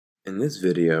In this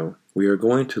video, we are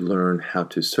going to learn how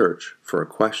to search for a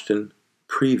question,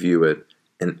 preview it,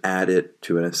 and add it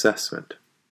to an assessment.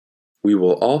 We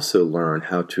will also learn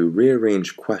how to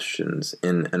rearrange questions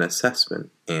in an assessment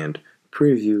and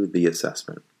preview the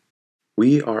assessment.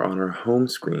 We are on our home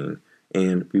screen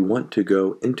and we want to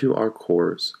go into our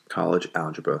course, College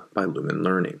Algebra by Lumen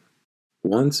Learning.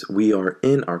 Once we are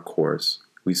in our course,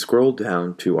 we scroll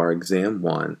down to our Exam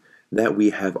 1 that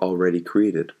we have already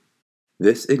created.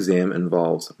 This exam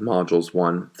involves modules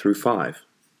 1 through 5.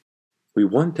 We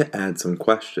want to add some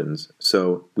questions,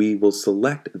 so we will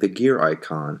select the gear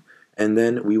icon and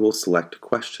then we will select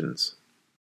questions.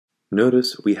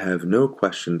 Notice we have no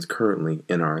questions currently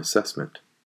in our assessment.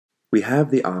 We have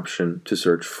the option to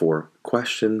search for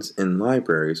questions in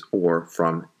libraries or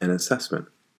from an assessment.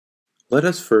 Let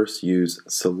us first use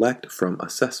Select from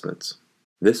Assessments.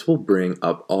 This will bring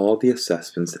up all the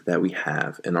assessments that we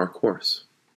have in our course.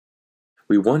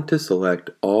 We want to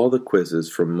select all the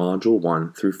quizzes from Module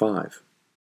 1 through 5.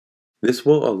 This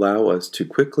will allow us to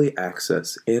quickly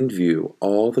access and view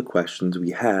all the questions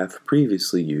we have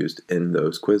previously used in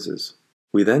those quizzes.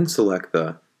 We then select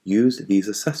the Use These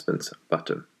Assessments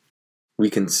button. We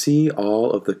can see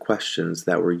all of the questions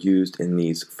that were used in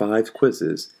these 5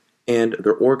 quizzes, and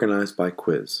they're organized by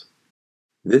quiz.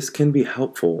 This can be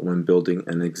helpful when building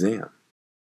an exam.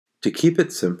 To keep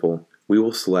it simple, we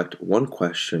will select one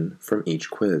question from each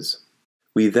quiz.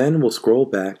 We then will scroll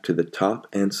back to the top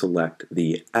and select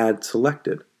the Add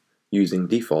Selected using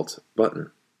Defaults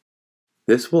button.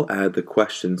 This will add the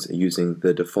questions using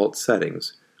the default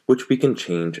settings, which we can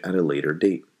change at a later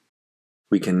date.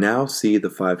 We can now see the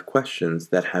 5 questions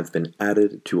that have been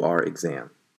added to our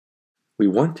exam. We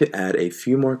want to add a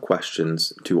few more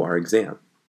questions to our exam.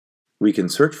 We can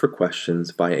search for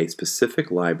questions by a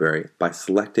specific library by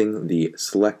selecting the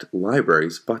Select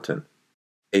Libraries button.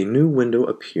 A new window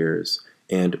appears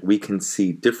and we can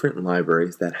see different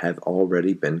libraries that have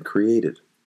already been created.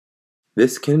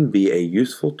 This can be a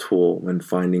useful tool when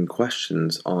finding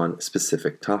questions on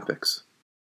specific topics.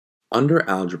 Under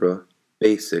Algebra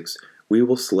Basics, we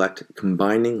will select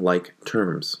Combining Like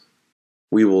Terms.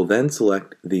 We will then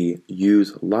select the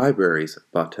Use Libraries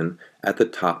button at the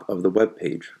top of the web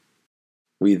page.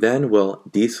 We then will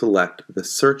deselect the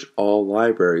Search All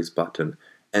Libraries button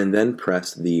and then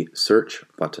press the Search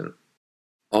button.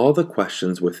 All the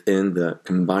questions within the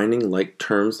Combining Like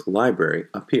Terms library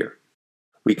appear.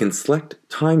 We can select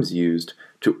Times Used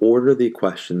to order the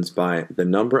questions by the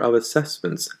number of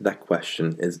assessments that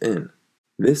question is in.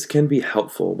 This can be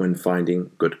helpful when finding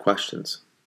good questions.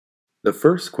 The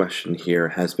first question here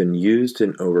has been used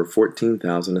in over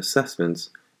 14,000 assessments,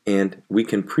 and we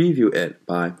can preview it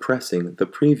by pressing the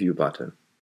Preview button.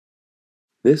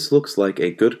 This looks like a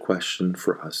good question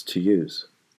for us to use.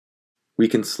 We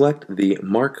can select the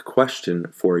Mark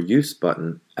Question for Use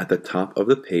button at the top of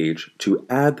the page to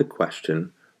add the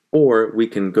question, or we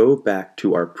can go back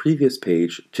to our previous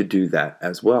page to do that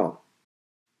as well.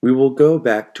 We will go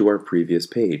back to our previous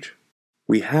page.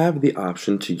 We have the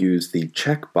option to use the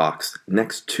checkbox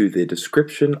next to the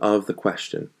description of the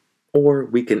question, or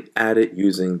we can add it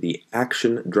using the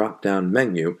Action drop-down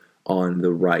menu on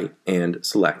the right and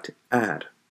select Add.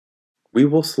 We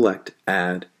will select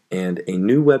Add and a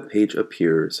new web page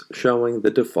appears showing the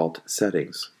default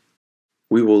settings.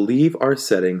 We will leave our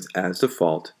settings as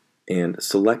default and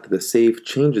select the Save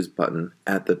Changes button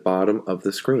at the bottom of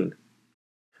the screen.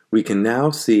 We can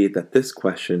now see that this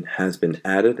question has been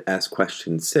added as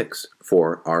question 6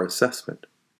 for our assessment.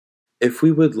 If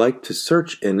we would like to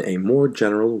search in a more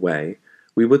general way,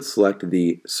 we would select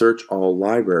the Search All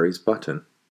Libraries button.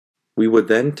 We would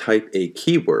then type a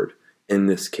keyword, in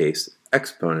this case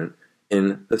exponent,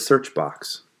 in the search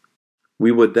box.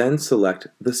 We would then select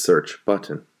the Search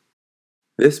button.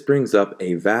 This brings up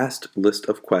a vast list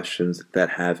of questions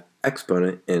that have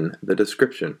exponent in the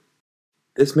description.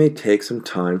 This may take some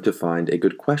time to find a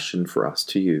good question for us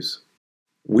to use.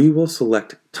 We will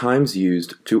select Times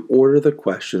Used to order the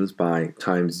questions by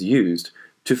times used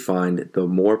to find the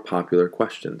more popular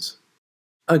questions.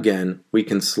 Again, we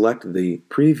can select the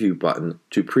Preview button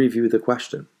to preview the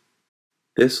question.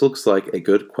 This looks like a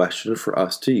good question for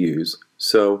us to use,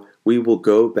 so we will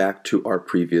go back to our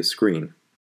previous screen.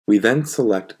 We then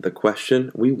select the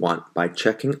question we want by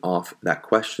checking off that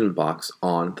question box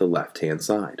on the left-hand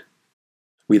side.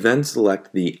 We then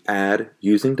select the Add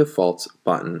Using Defaults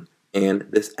button, and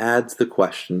this adds the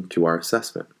question to our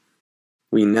assessment.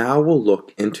 We now will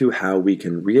look into how we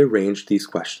can rearrange these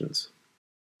questions.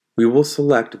 We will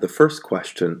select the first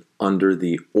question under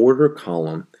the Order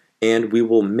column, and we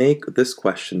will make this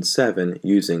question 7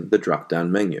 using the drop-down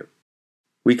menu.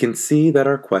 We can see that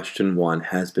our question 1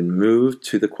 has been moved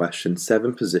to the question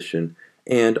 7 position,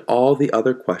 and all the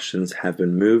other questions have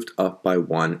been moved up by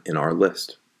 1 in our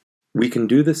list. We can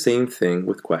do the same thing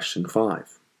with question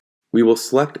 5. We will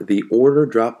select the Order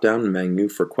drop-down menu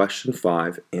for question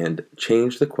 5 and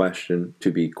change the question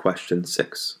to be question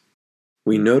 6.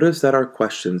 We notice that our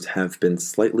questions have been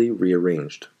slightly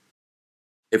rearranged.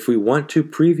 If we want to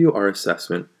preview our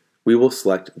assessment, we will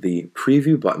select the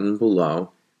Preview button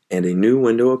below, and a new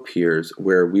window appears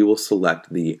where we will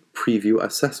select the Preview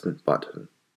Assessment button.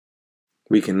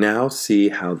 We can now see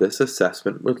how this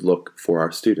assessment would look for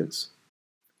our students.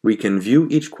 We can view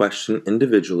each question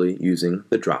individually using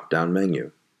the drop-down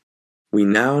menu. We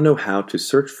now know how to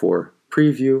search for,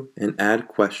 preview, and add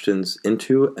questions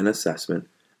into an assessment,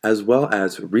 as well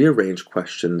as rearrange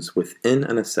questions within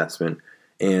an assessment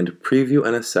and preview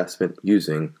an assessment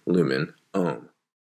using Lumen OHM.